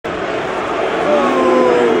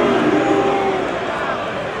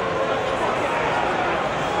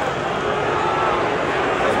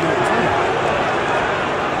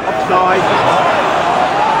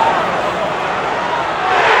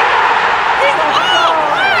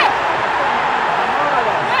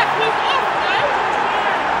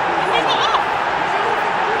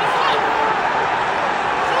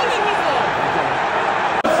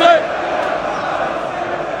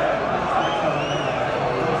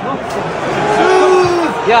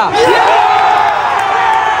Yeah.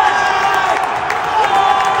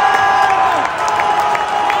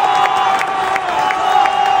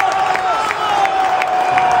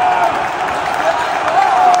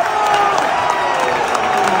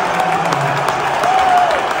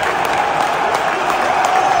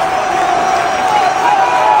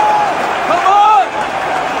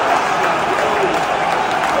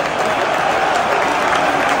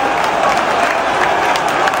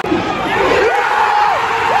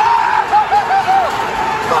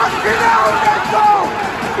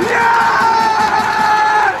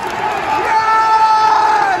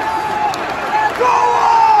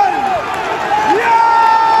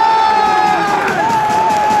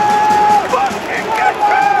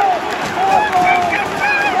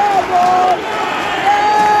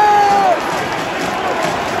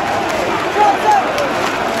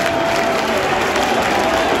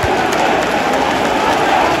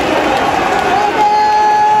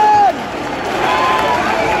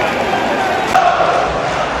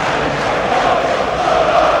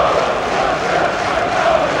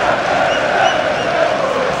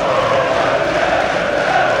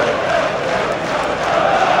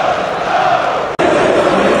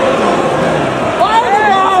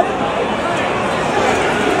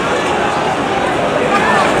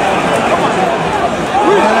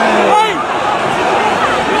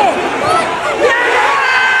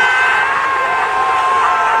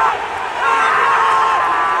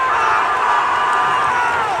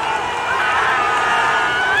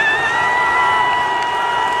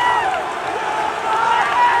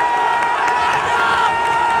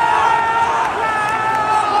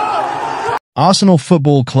 Arsenal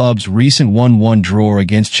Football Club's recent 1-1 draw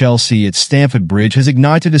against Chelsea at Stamford Bridge has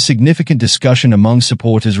ignited a significant discussion among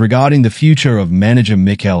supporters regarding the future of manager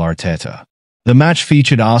Mikel Arteta. The match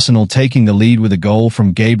featured Arsenal taking the lead with a goal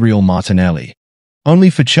from Gabriel Martinelli, only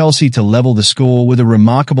for Chelsea to level the score with a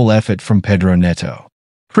remarkable effort from Pedro Neto.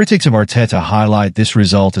 Critics of Arteta highlight this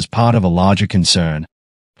result as part of a larger concern,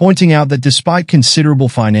 pointing out that despite considerable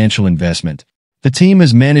financial investment, the team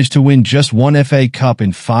has managed to win just one FA Cup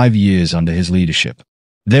in 5 years under his leadership.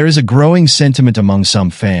 There is a growing sentiment among some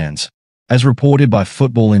fans, as reported by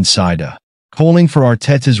Football Insider, calling for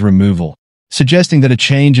Arteta's removal, suggesting that a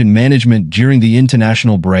change in management during the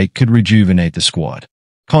international break could rejuvenate the squad.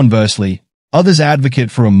 Conversely, others advocate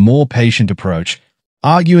for a more patient approach,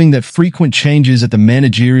 arguing that frequent changes at the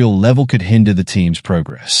managerial level could hinder the team's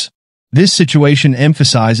progress. This situation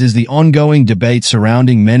emphasizes the ongoing debate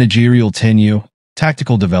surrounding managerial tenure,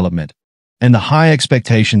 tactical development, and the high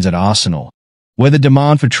expectations at Arsenal, where the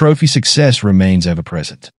demand for trophy success remains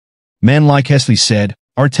ever-present. Man like Hesley said,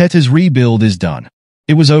 Arteta's rebuild is done.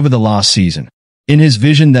 It was over the last season. In his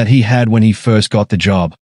vision that he had when he first got the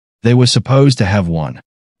job, they were supposed to have won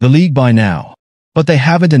the league by now. But they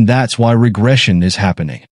haven't, and that's why regression is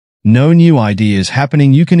happening. No new ideas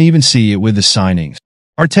happening. You can even see it with the signings.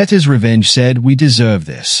 Arteta's revenge said, "We deserve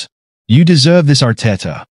this. You deserve this,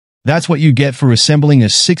 Arteta. That's what you get for assembling a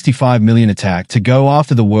 65 million attack to go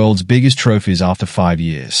after the world's biggest trophies after 5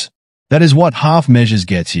 years. That is what half measures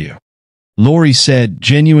gets you." Laurie said,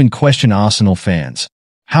 "Genuine question, Arsenal fans.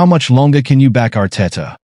 How much longer can you back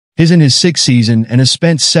Arteta? He's in his 6th season and has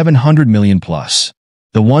spent 700 million plus.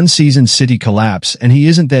 The one-season City collapse and he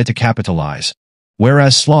isn't there to capitalize.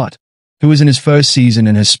 Whereas Slot, who is in his 1st season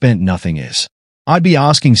and has spent nothing, is. I'd be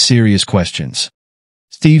asking serious questions."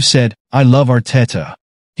 Steve said, "I love Arteta.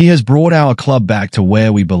 He has brought our club back to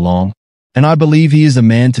where we belong, and I believe he is the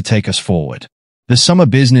man to take us forward. The summer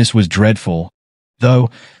business was dreadful, though,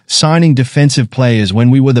 signing defensive players when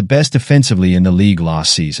we were the best defensively in the league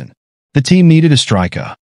last season. The team needed a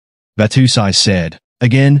striker." Batusai said,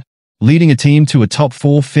 "Again, leading a team to a top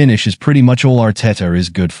 4 finish is pretty much all Arteta is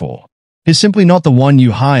good for. He's simply not the one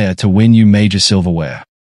you hire to win you major silverware.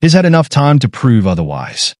 He's had enough time to prove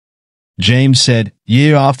otherwise." James said,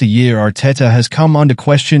 "Year after year Arteta has come under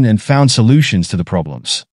question and found solutions to the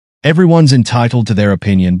problems. Everyone's entitled to their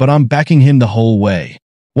opinion, but I'm backing him the whole way.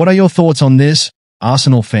 What are your thoughts on this,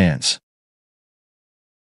 Arsenal fans?"